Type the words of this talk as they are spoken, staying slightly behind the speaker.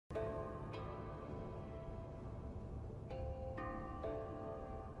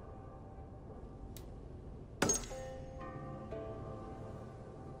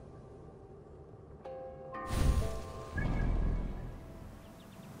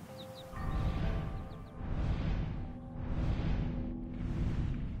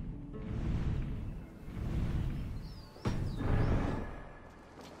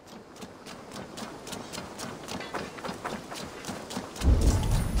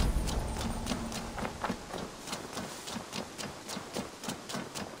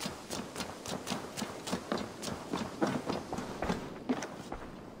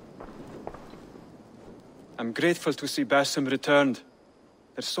I'm grateful to see Basim returned.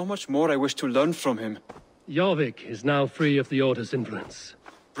 There's so much more I wish to learn from him. Jorvik is now free of the Order's influence.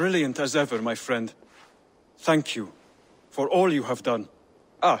 Brilliant as ever, my friend. Thank you for all you have done.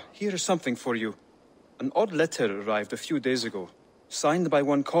 Ah, here is something for you. An odd letter arrived a few days ago, signed by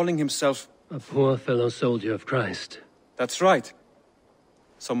one calling himself... A poor fellow soldier of Christ. That's right.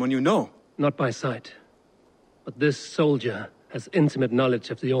 Someone you know? Not by sight. But this soldier has intimate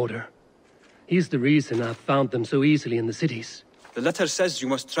knowledge of the Order. He's the reason I've found them so easily in the cities. The letter says you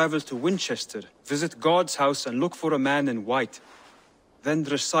must travel to Wincestre, visit God's house and look for a man in white. Then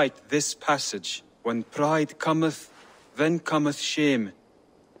recite this passage. When pride cometh, then cometh shame.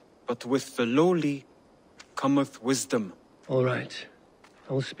 But with the lowly cometh wisdom. All right.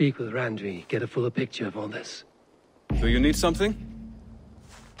 I'll speak with Randvi, get a fuller picture of all this. Do you need something?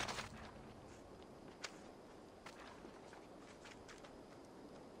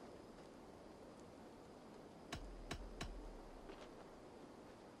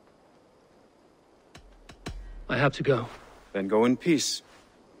 I have to go. Then go in peace.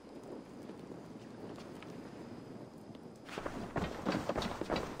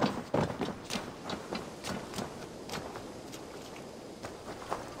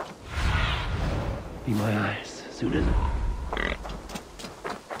 Be my eyes, Sudan.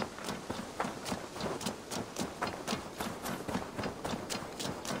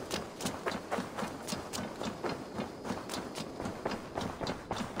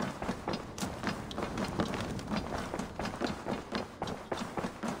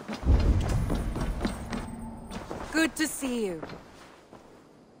 Good to see you.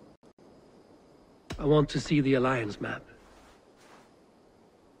 I want to see the Alliance map.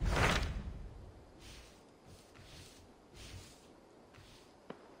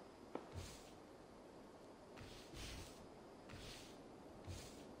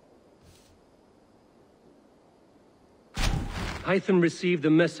 Hytham received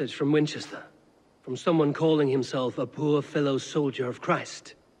a message from Wincestre, from someone calling himself a poor fellow soldier of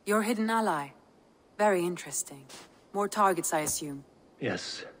Christ. Your hidden ally. Very interesting. More targets, I assume.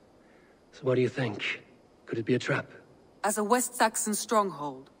 Yes. So what do you think? Could it be a trap? As a West Saxon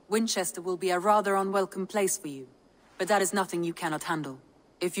stronghold, Wincestre will be a rather unwelcome place for you. But that is nothing you cannot handle.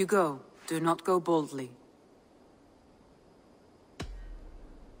 If you go, do not go boldly.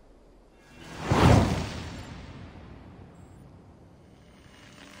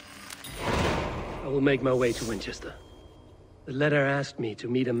 I will make my way to Wincestre. The letter asked me to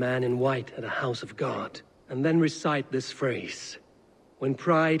meet a man in white at a house of God, and then recite this phrase. When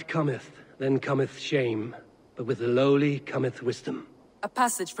pride cometh, then cometh shame, but with the lowly cometh wisdom. A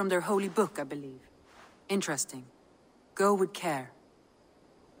passage from their holy book, I believe. Interesting. Go with care.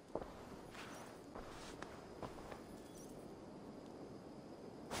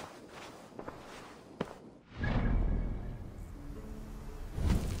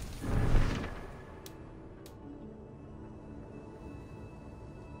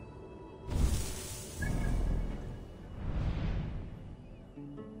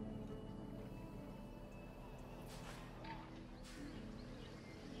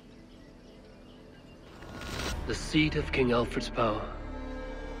 The seat of King Alfred's power,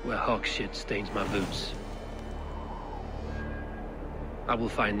 where hawk shit stains my boots. I will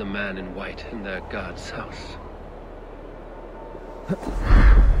find the man in white in their god's house.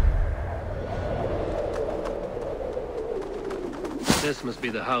 This must be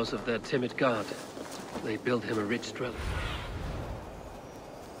the house of their timid god. They built him a rich dwelling.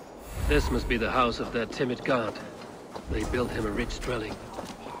 This must be the house of their timid god. They built him a rich dwelling.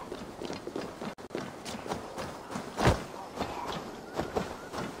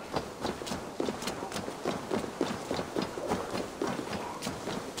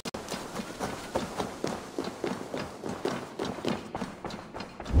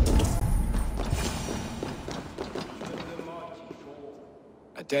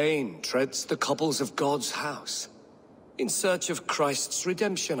 Dane treads the cobbles of God's house. In search of Christ's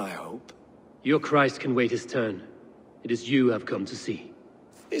redemption, I hope. Your Christ can wait his turn. It is you I've come to see.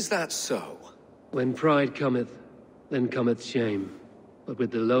 Is that so? When pride cometh, then cometh shame. But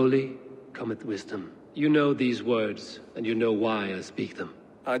with the lowly cometh wisdom. You know these words, and you know why I speak them.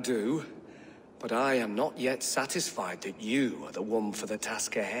 I do. But I am not yet satisfied that you are the one for the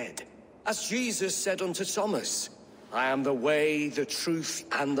task ahead. As Jesus said unto Thomas, I am the way, the truth,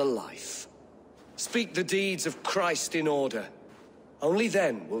 and the life. Speak the deeds of Christ in order. Only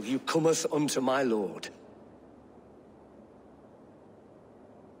then will you cometh unto my Lord.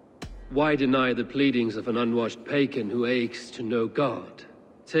 Why deny the pleadings of an unwashed pagan who aches to know God?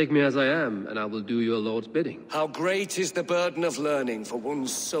 Take me as I am, and I will do your Lord's bidding. How great is the burden of learning for one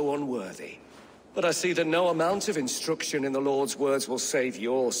so unworthy. But I see that no amount of instruction in the Lord's words will save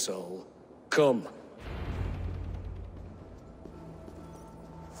your soul. Come.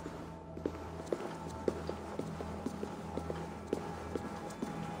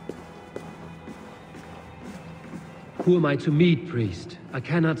 Who am I to meet, priest? I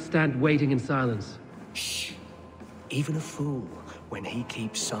cannot stand waiting in silence. Shh. Even a fool, when he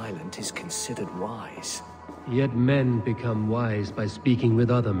keeps silent, is considered wise. Yet men become wise by speaking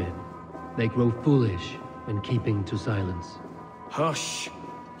with other men. They grow foolish when keeping to silence. Hush!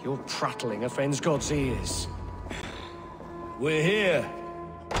 Your prattling offends God's ears. We're here.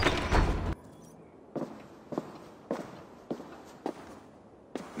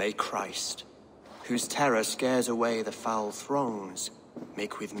 May Christ, whose terror scares away the foul throngs,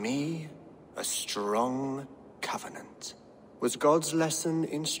 make with me a strong covenant. Was God's lesson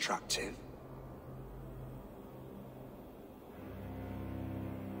instructive?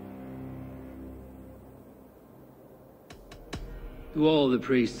 Do all the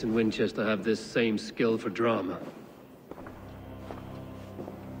priests in Winchester have this same skill for drama?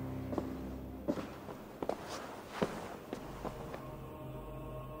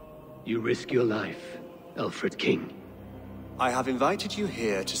 You risk your life, Alfred King. I have invited you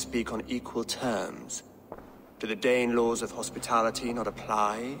here to speak on equal terms. Do the Dane laws of hospitality not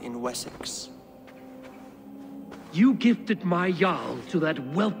apply in Wessex? You gifted my Jarl to that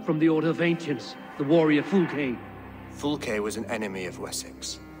whelp from the Order of Ancients, the warrior Fulke. Fulke was an enemy of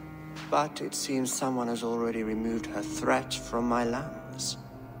Wessex. But it seems someone has already removed her threat from my lands.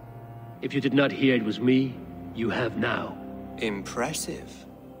 If you did not hear it was me, you have now. Impressive.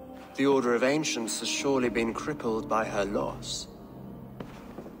 The Order of Ancients has surely been crippled by her loss.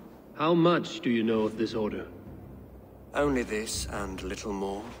 How much do you know of this order? Only this and little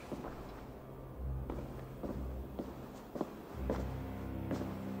more.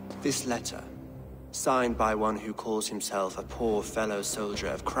 This letter, signed by one who calls himself a poor fellow soldier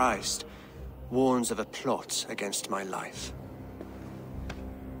of Christ, warns of a plot against my life.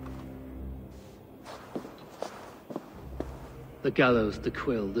 The Gallows, the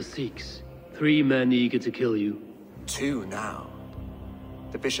Quill, the Sikhs. 3 men eager to kill you. 2 now.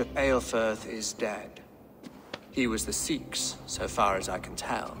 The Bishop Aelfirth is dead. He was the Sikhs, so far as I can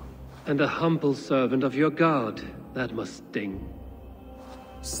tell. And a humble servant of your god. That must sting.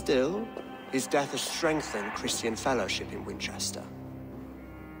 Still, his death has strengthened Christian fellowship in Winchester.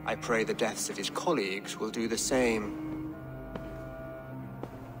 I pray the deaths of his colleagues will do the same.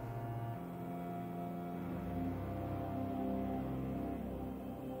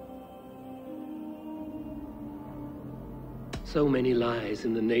 So many lies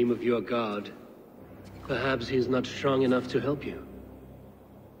in the name of your god. Perhaps he is not strong enough to help you.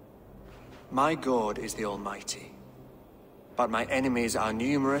 My God is the Almighty. But my enemies are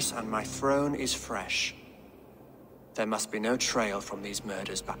numerous and my throne is fresh. There must be no trail from these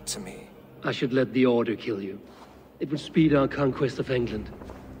murders back to me. I should let the Order kill you. It would speed our conquest of England.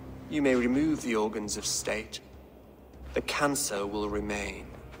 You may remove the organs of state. The cancer will remain.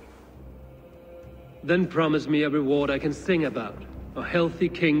 Then promise me a reward I can sing about. A healthy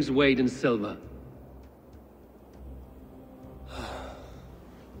king's weight in silver.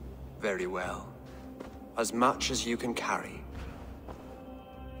 Very well. As much as you can carry.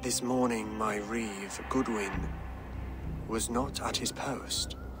 This morning, my Reeve, Goodwin, was not at his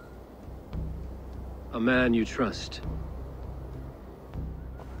post. A man you trust.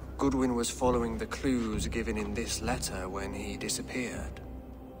 Goodwin was following the clues given in this letter when he disappeared.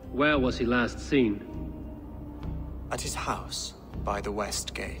 Where was he last seen? At his house, by the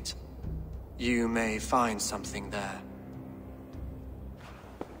West Gate. You may find something there.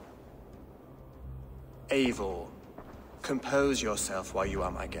 Eivor, compose yourself while you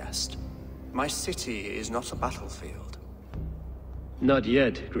are my guest. My city is not a battlefield. Not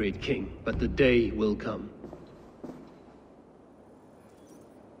yet, great king, but the day will come.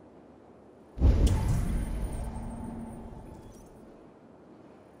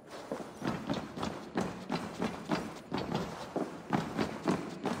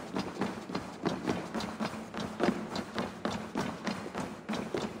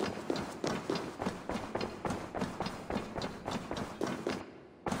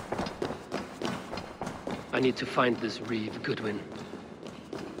 I need to find this Reeve, Goodwin.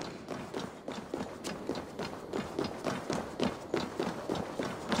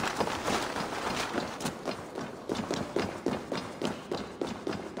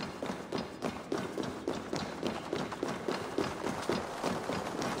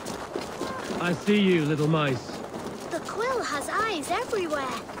 I see you, little mice. The Quill has eyes everywhere.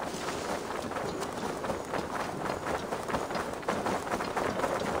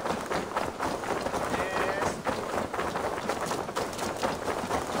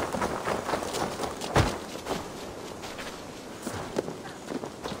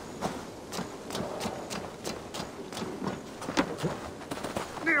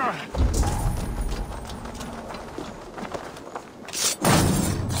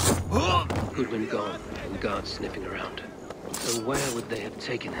 Goodwin gone, and guards sniffing around. So where would they have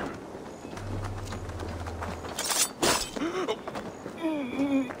taken him?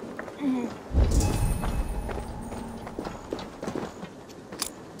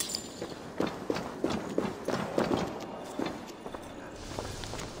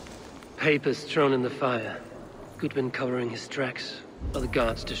 Papers thrown in the fire. Goodwin covering his tracks, or the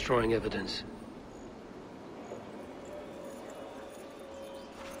guards destroying evidence.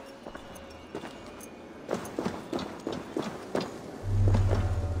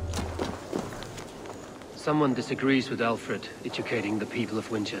 Someone disagrees with Alfred educating the people of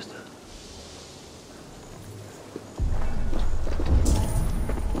Winchester.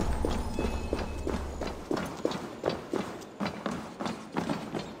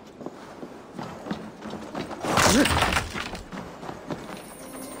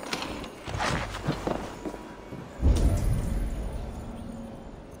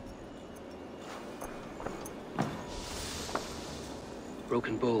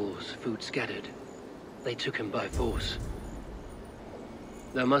 Broken bowls, food scattered. They took him by force.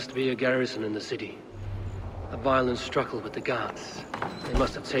 There must be a garrison in the city. A violent struggle with the guards. They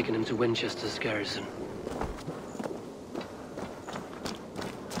must have taken him to Winchester's garrison.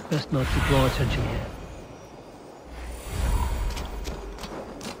 Best not to draw attention here.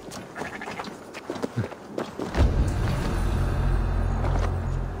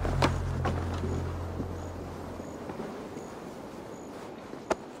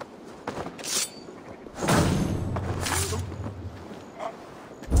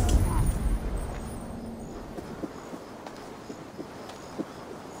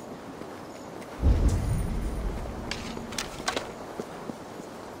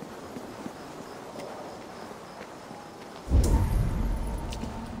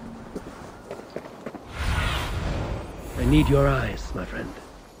 I need your eyes, my friend.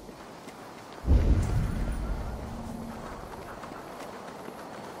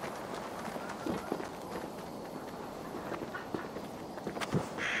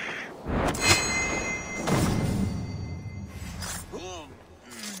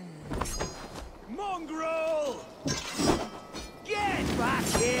 Mongrel! Get back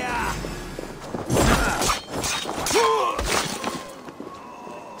here!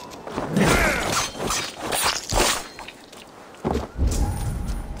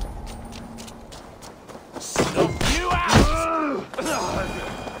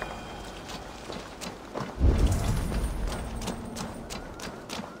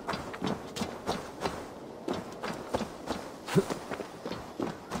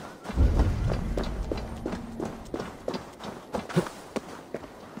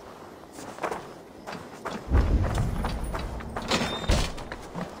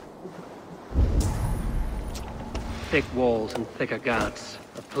 Thick walls and thicker guards.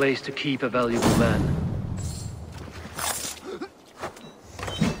 A place to keep a valuable man.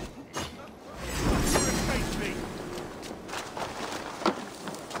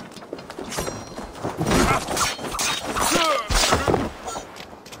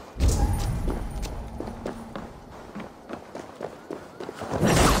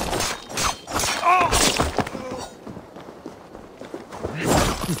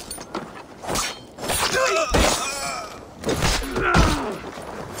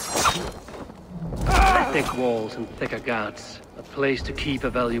 Thick walls and thicker guards. A place to keep a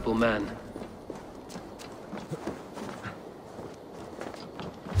valuable man.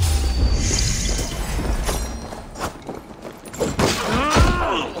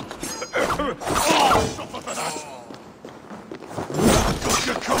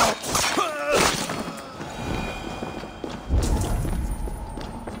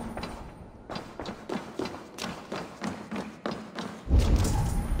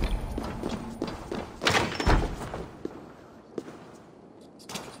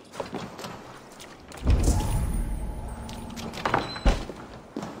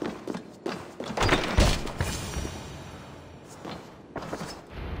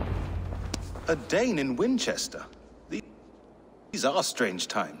 A Dane in Winchester? These are strange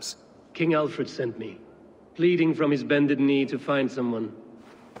times. King Alfred sent me, pleading from his bended knee to find someone.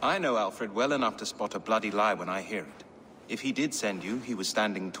 I know Alfred well enough to spot a bloody lie when I hear it. If he did send you, he was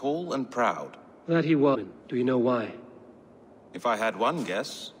standing tall and proud. That he was. Do you know why? If I had one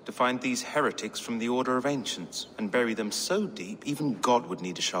guess, to find these heretics from the Order of Ancients, and bury them so deep, even God would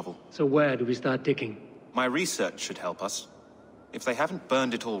need a shovel. So where do we start digging? My research should help us. If they haven't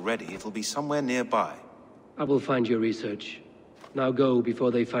burned it already, it'll be somewhere nearby. I will find your research. Now go before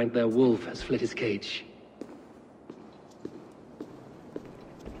they find their wolf has fled his cage.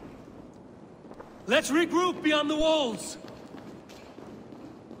 Let's regroup beyond the walls!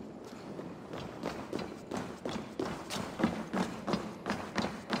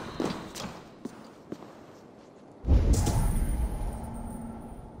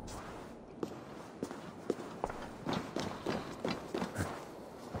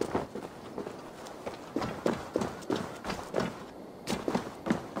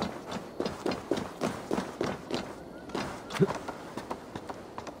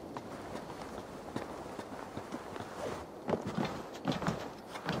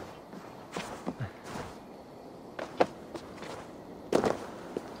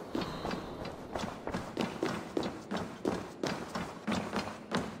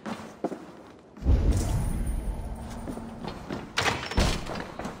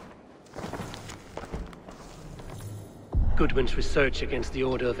 Goodwin's research against the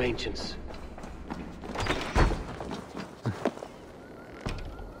Order of Ancients.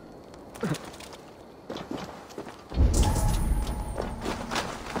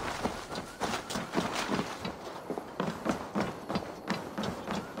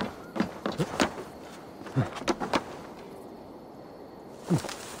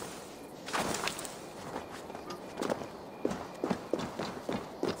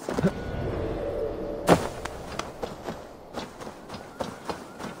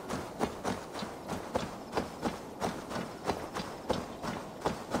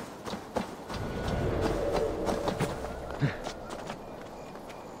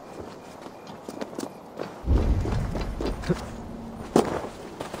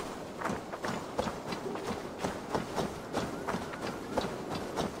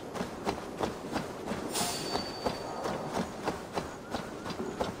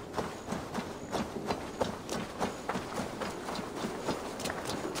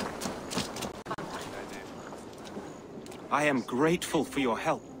 I am grateful for your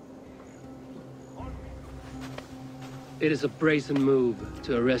help. It is a brazen move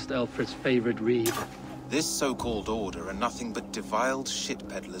to arrest Alfred's favorite Reeve. This so-called order are nothing but defiled shit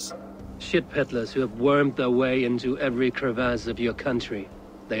peddlers. Shit peddlers who have wormed their way into every crevasse of your country.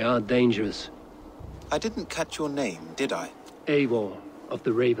 They are dangerous. I didn't catch your name, did I? Eivor of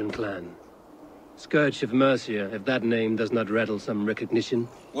the Raven clan. Scourge of Mercia, if that name does not rattle some recognition.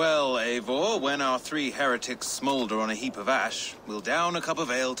 Well, Eivor, when our three heretics smolder on a heap of ash, we'll down a cup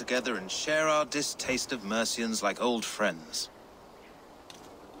of ale together and share our distaste of Mercians like old friends.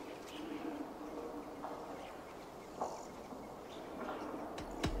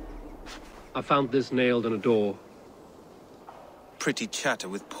 I found this nailed on a door. Pretty chatter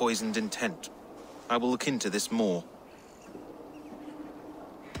with poisoned intent. I will look into this more.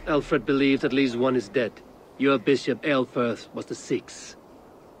 Alfred believes at least one is dead. Your Bishop Aelfirth was the sixth.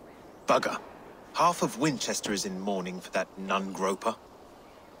 Bugger. Half of Winchester is in mourning for that nun-groper.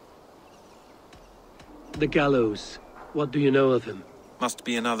 The Gallows. What do you know of him? Must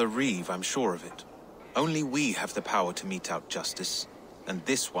be another Reeve, I'm sure of it. Only we have the power to mete out justice, and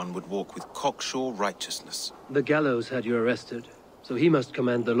this one would walk with cocksure righteousness. The Gallows had you arrested, so he must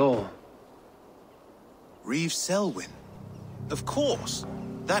command the law. Reeve Selwyn? Of course.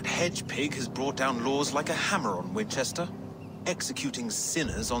 That hedge pig has brought down laws like a hammer on Winchester, executing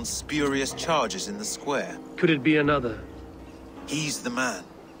sinners on spurious charges in the square. Could it be another? He's the man.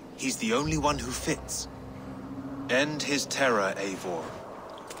 He's the only one who fits. End his terror, Eivor.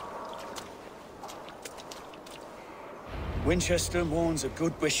 Winchester mourns a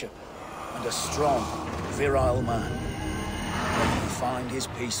good bishop and a strong, virile man. May he find his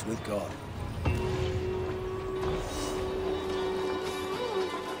peace with God.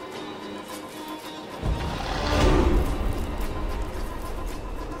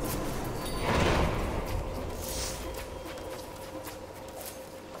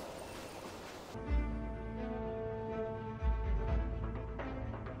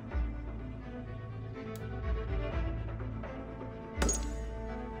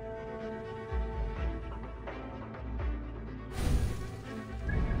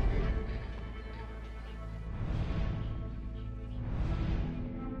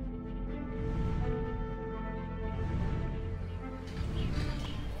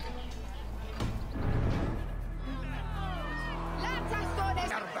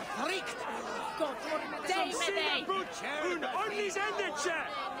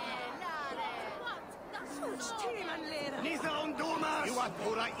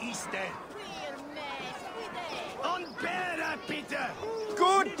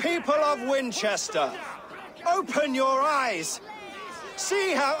 Good people of Winchester, open your eyes.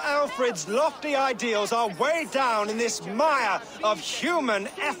 See how Alfred's lofty ideals are weighed down in this mire of human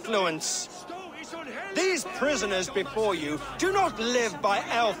effluence. These prisoners before you do not live by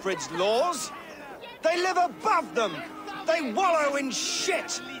Alfred's laws. They live above them. They wallow in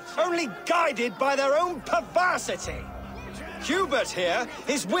shit, only guided by their own perversity. Hubert here,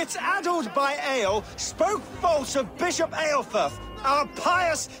 his wits addled by ale, spoke false of Bishop Aelfirth, our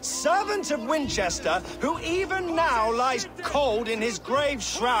pious servant of Winchester, who even now lies cold in his grave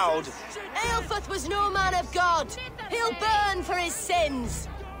shroud. Aelfirth was no man of God. He'll burn for his sins.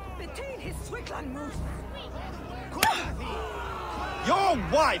 Your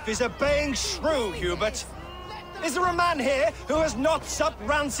wife is obeying shrew, Hubert. Is there a man here who has not supped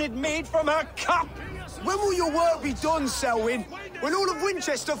rancid mead from her cup? When will your work be done, Selwyn? When all of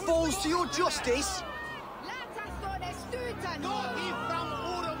Winchester falls to your justice?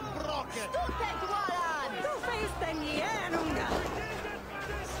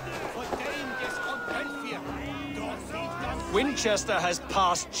 Winchester has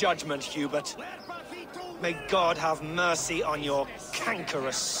passed judgment, Hubert. May God have mercy on your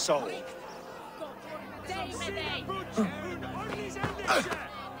cankerous soul.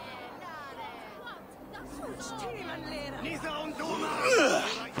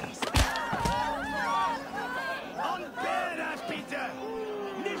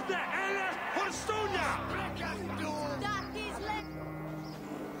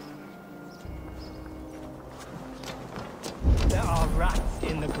 There are rats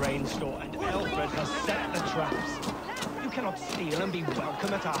in the grain store, and Alfred has set the traps. You cannot steal and be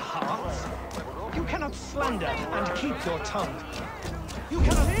welcome at our hearts. You cannot slander and keep your tongue. You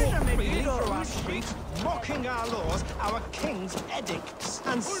cannot walk freely through our streets, mocking our laws, our king's edicts.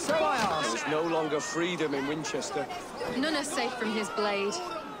 And so I ask... There's no longer freedom in Winchester. None are safe from his blade.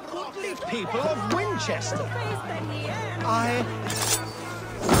 Goodly people of Winchester!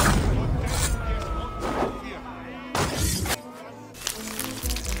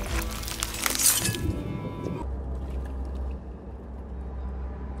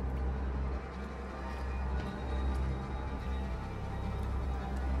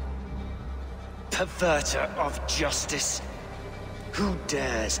 Perverter of justice. Who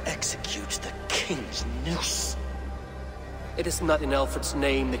dares execute the king's noose? It is not in Alfred's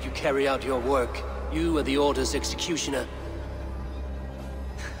name that you carry out your work. You are the Order's executioner.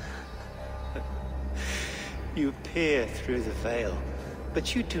 You peer through the veil,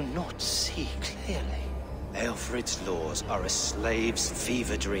 but you do not see clearly. Alfred's laws are a slave's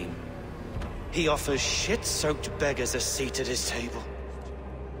fever dream. He offers shit-soaked beggars a seat at his table,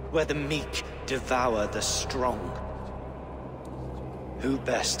 where the meek devour the strong. Who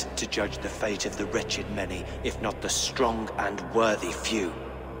best to judge the fate of the wretched many, if not the strong and worthy few?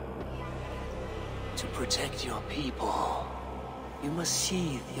 To protect your people, you must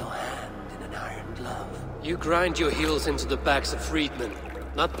sheathe your hand in an iron glove. You grind your heels into the backs of freedmen,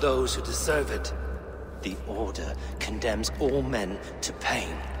 not those who deserve it. The Order condemns all men to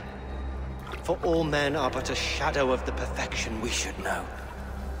pain. For all men are but a shadow of the perfection we should know.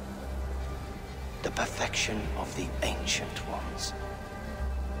 The perfection of the Ancient Ones.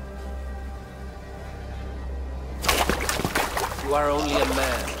 You are only a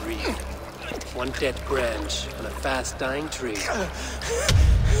man, Reeve. One dead branch on a fast-dying tree.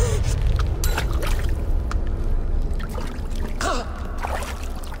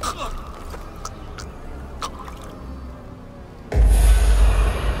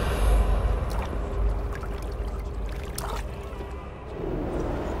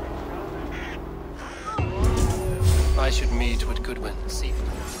 I should meet with Goodwin this evening.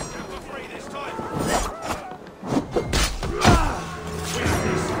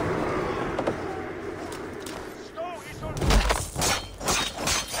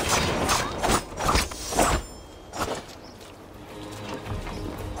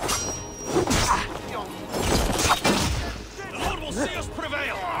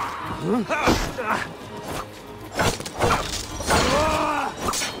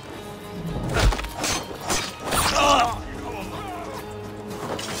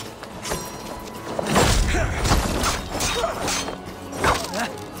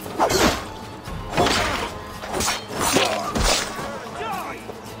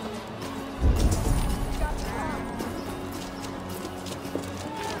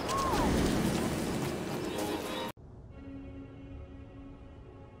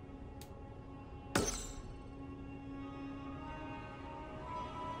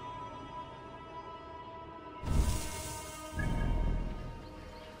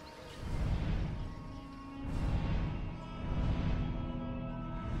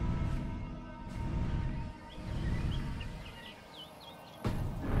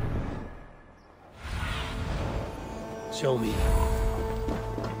 Show me.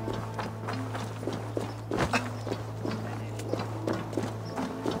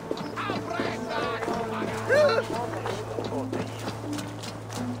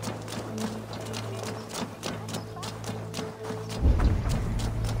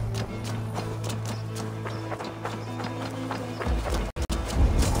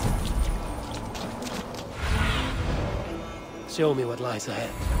 Show me what lies ahead.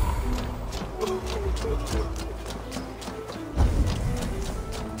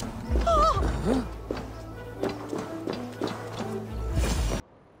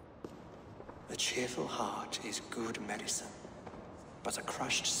 A cheerful heart is good medicine, but a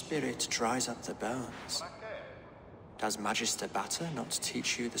crushed spirit dries up the bones. Does Magister Batter not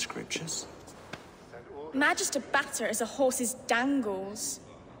teach you the scriptures? Magister Batter is a horse's dangles.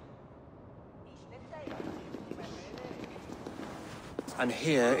 And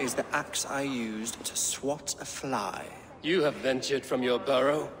here is the axe I used to swat a fly. You have ventured from your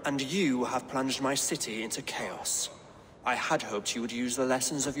burrow. And you have plunged my city into chaos. I had hoped you would use the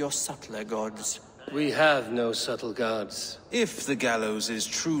lessons of your subtler gods. We have no subtle gods. If the Gallows is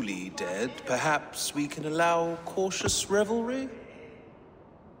truly dead, perhaps we can allow cautious revelry?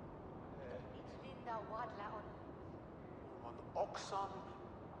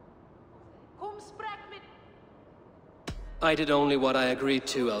 I did only what I agreed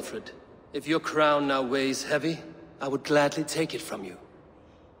to, Alfred. If your crown now weighs heavy, I would gladly take it from you.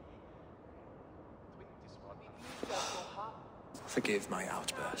 Forgive my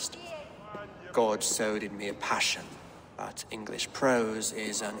outburst. God sowed in me a passion, but English prose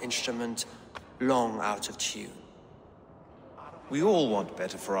is an instrument long out of tune. We all want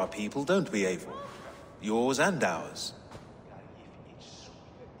better for our people, don't we, Eivor? Yours and ours.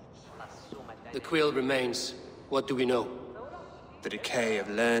 The Quill remains. What do we know? The decay of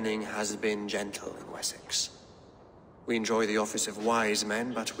learning has been gentle in Wessex. We enjoy the office of wise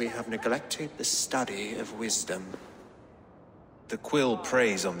men, but we have neglected the study of wisdom. The Quill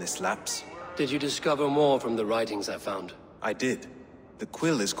preys on this lapse. Did you discover more from the writings I found? I did. The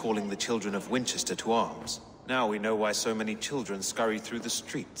Quill is calling the children of Winchester to arms. Now we know why so many children scurry through the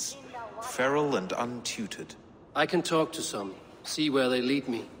streets. Feral and untutored. I can talk to some. See where they lead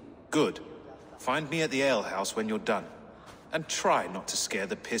me. Good. Find me at the alehouse when you're done. And try not to scare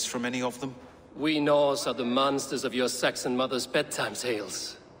the piss from any of them. We Norse are the monsters of your Saxon mother's bedtime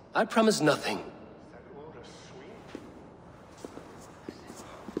tales. I promise nothing.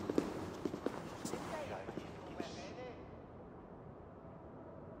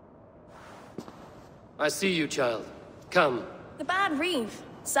 I see you, child. Come. The bad Reeve,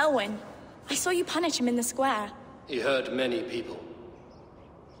 Selwyn. I saw you punish him in the square. He hurt many people.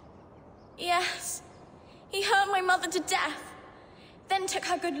 Yes. He hurt my mother to death. Then took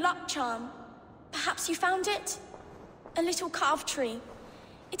her good luck charm. Perhaps you found it? A little carved tree.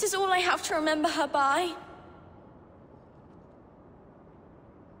 It is all I have to remember her by.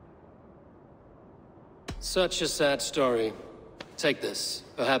 Such a sad story. Take this.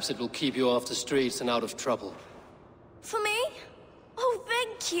 Perhaps it will keep you off the streets and out of trouble. For me? Oh,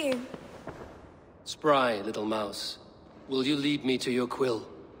 thank you. Spry, little mouse. Will you lead me to your Quill?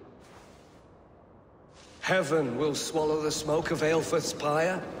 Heaven will swallow the smoke of Aelfred's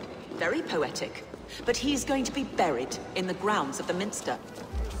pyre. Very poetic. But he's going to be buried in the grounds of the Minster.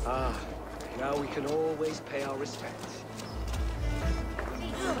 Ah, now we can always pay our respects.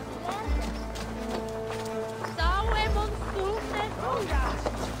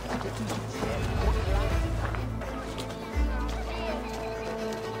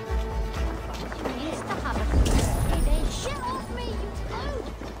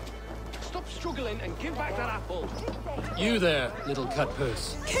 Stop struggling and give back that apple. You there, little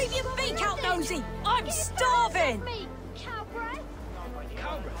cutpurse. Keep your beak out, nosy! I'm starving! Cowbread?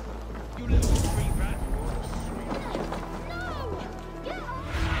 You little street rat.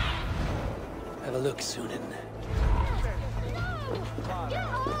 Have a look, Sunan.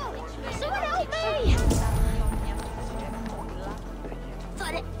 Someone help me!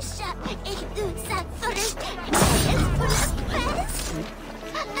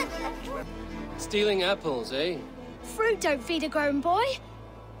 Stealing apples, eh? Fruit don't feed a grown boy.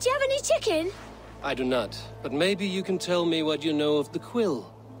 Do you have any chicken? I do not, but maybe you can tell me what you know of the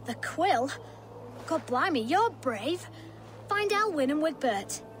Quill. The Quill? God blimey, you're brave. Find Elwyn and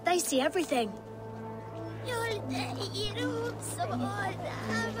Wigbert. They see everything.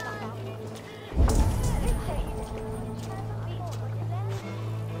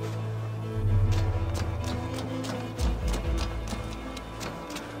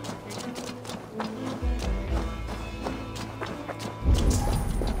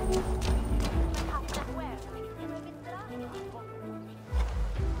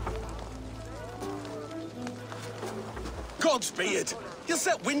 Godspeed! You'll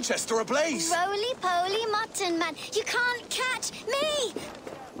set Winchester ablaze! Roly-poly mutton man, you can't catch me!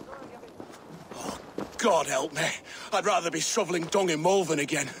 Oh, God help me. I'd rather be shoveling dung in Malvern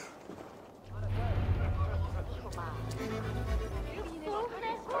again.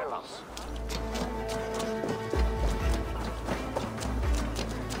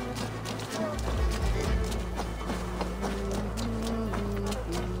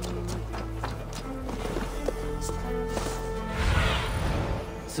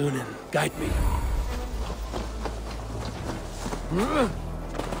 Sunan, guide me.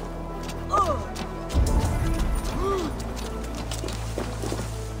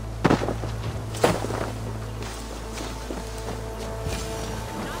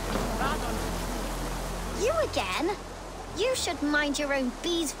 You again? You should mind your own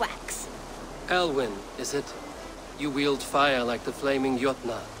beeswax. Elwyn, is it? You wield fire like the flaming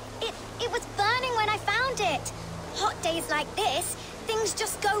Jotnar. It was burning when I found it. Hot days like this, things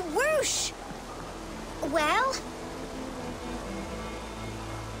just go whoosh. Well?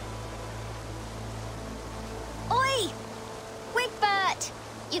 Oi! Wigbert!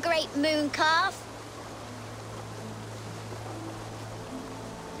 You great moon calf.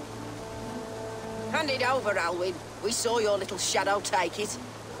 Hand it over, Alwyn. We saw your little shadow take it.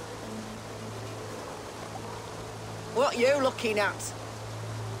 What you looking at?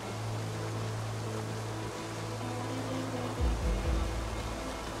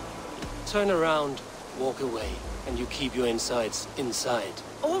 Turn around, walk away, and you keep your insides inside.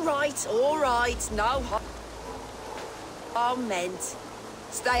 All right. No harm meant.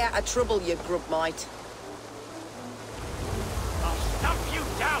 Stay out of trouble, you grub mite. I'll stamp you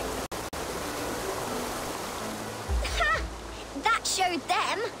down! Ha! That showed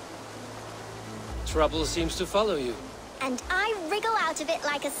them. Trouble seems to follow you. And I wriggle out of it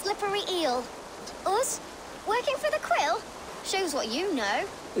like a slippery eel. Us? Working for the Quill? Shows what you know.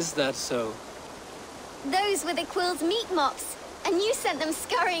 Is that so? Those were the Quill's meat mops, and you sent them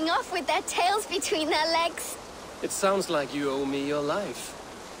scurrying off with their tails between their legs. It sounds like you owe me your life.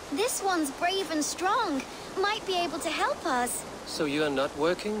 This one's brave and strong. Might be able to help us. So you are not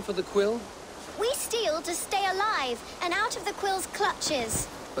working for the Quill? We steal to stay alive and out of the Quill's clutches.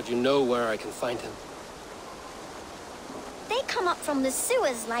 But you know where I can find him. They come up from the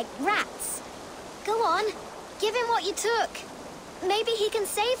sewers like rats. Go on, give him what you took. Maybe he can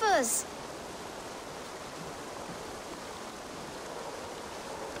save us.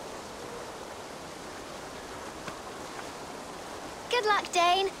 Good luck,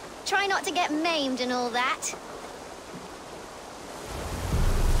 Dane. Try not to get maimed and all that.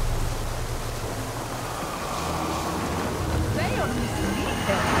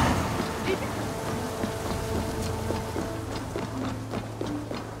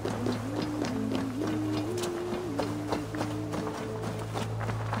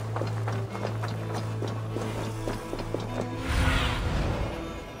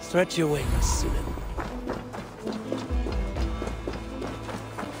 Stretch your wings, Sunan.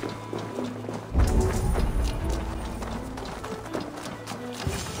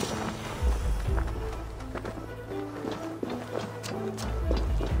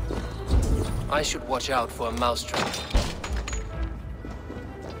 I should watch out for a mousetrap.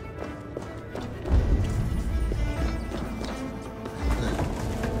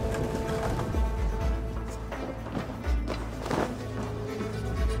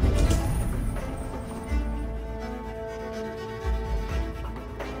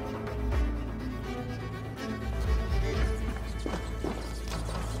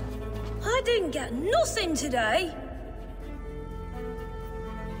 I didn't get nothing today.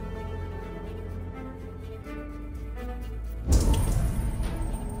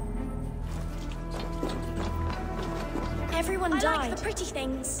 Everyone died. I like the pretty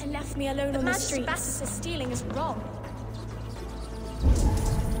things. And left me alone on the streets. But says stealing is wrong.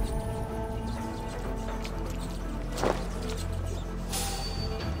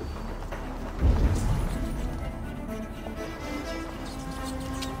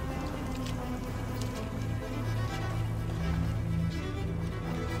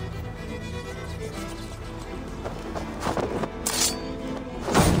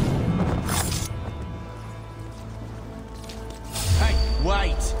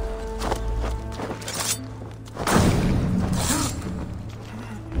 Wait!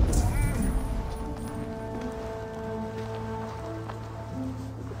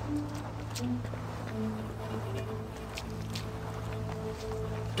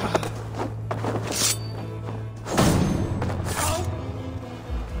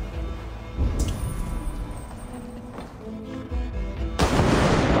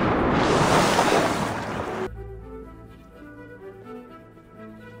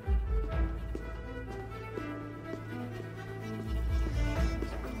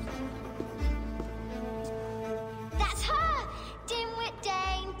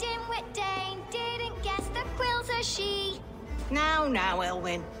 Now,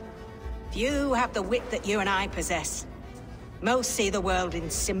 Elwyn. Few have the wit that you and I possess. Most see the world in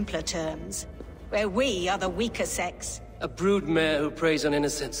simpler terms, where we are the weaker sex. A broodmare who preys on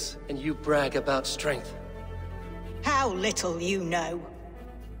innocence, and you brag about strength. How little you know.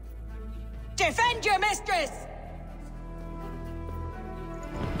 Defend your mistress!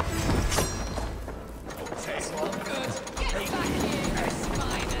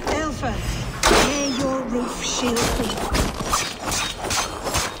 Elfa, tear your roof shield be.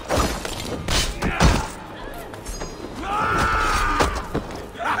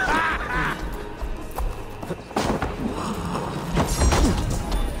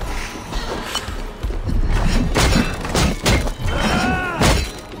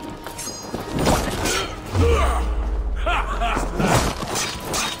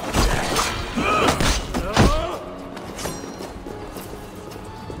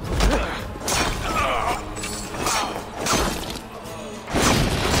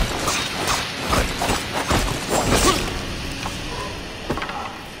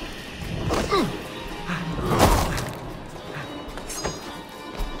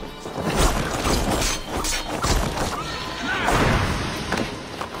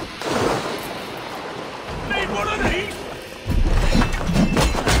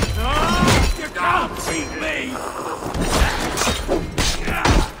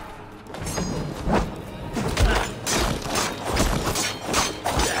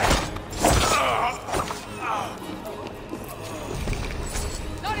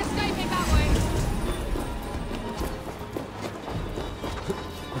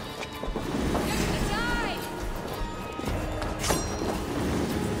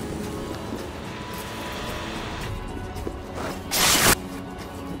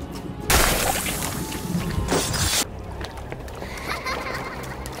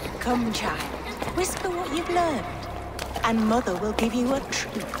 Come, child. Whisper what you've learned, and Mother will give you a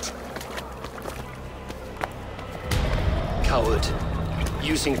treat. Coward.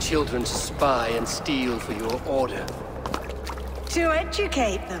 Using children to spy and steal for your order. To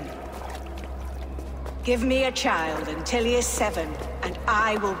educate them. Give me a child until he is 7, and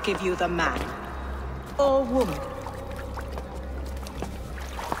I will give you the man. Or woman.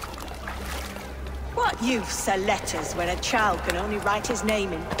 What use are letters when a child can only write his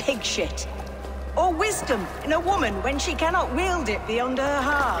name in pig shit? Or wisdom in a woman when she cannot wield it beyond her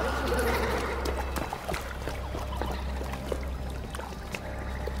heart?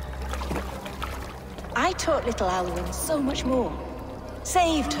 I taught little Alwyn so much more.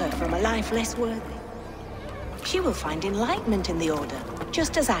 Saved her from a life less worthy. She will find enlightenment in the Order,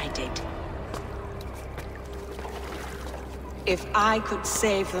 just as I did. If I could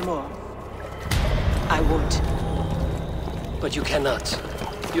save them all, I would. But you cannot.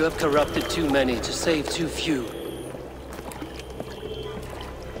 You have corrupted too many to save too few.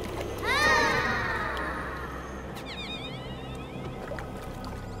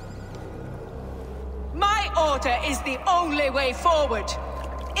 My order is the only way forward.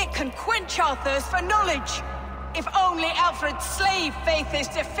 It can quench our thirst for knowledge. If only Alfred's slave faith is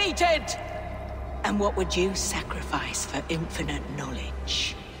defeated. And what would you sacrifice for infinite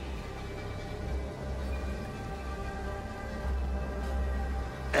knowledge?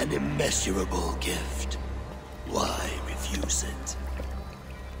 An immeasurable gift. Why refuse it?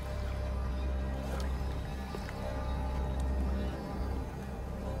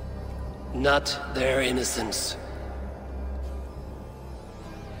 Not their innocence.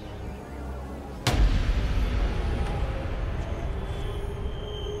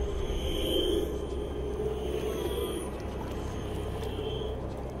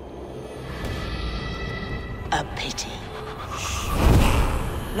 A pity.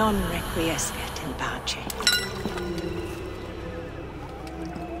 Non requiescat in pace.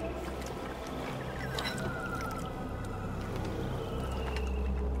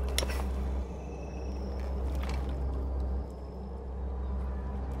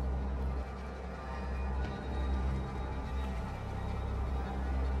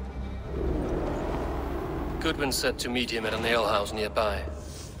 Goodwin said to meet him at an alehouse nearby.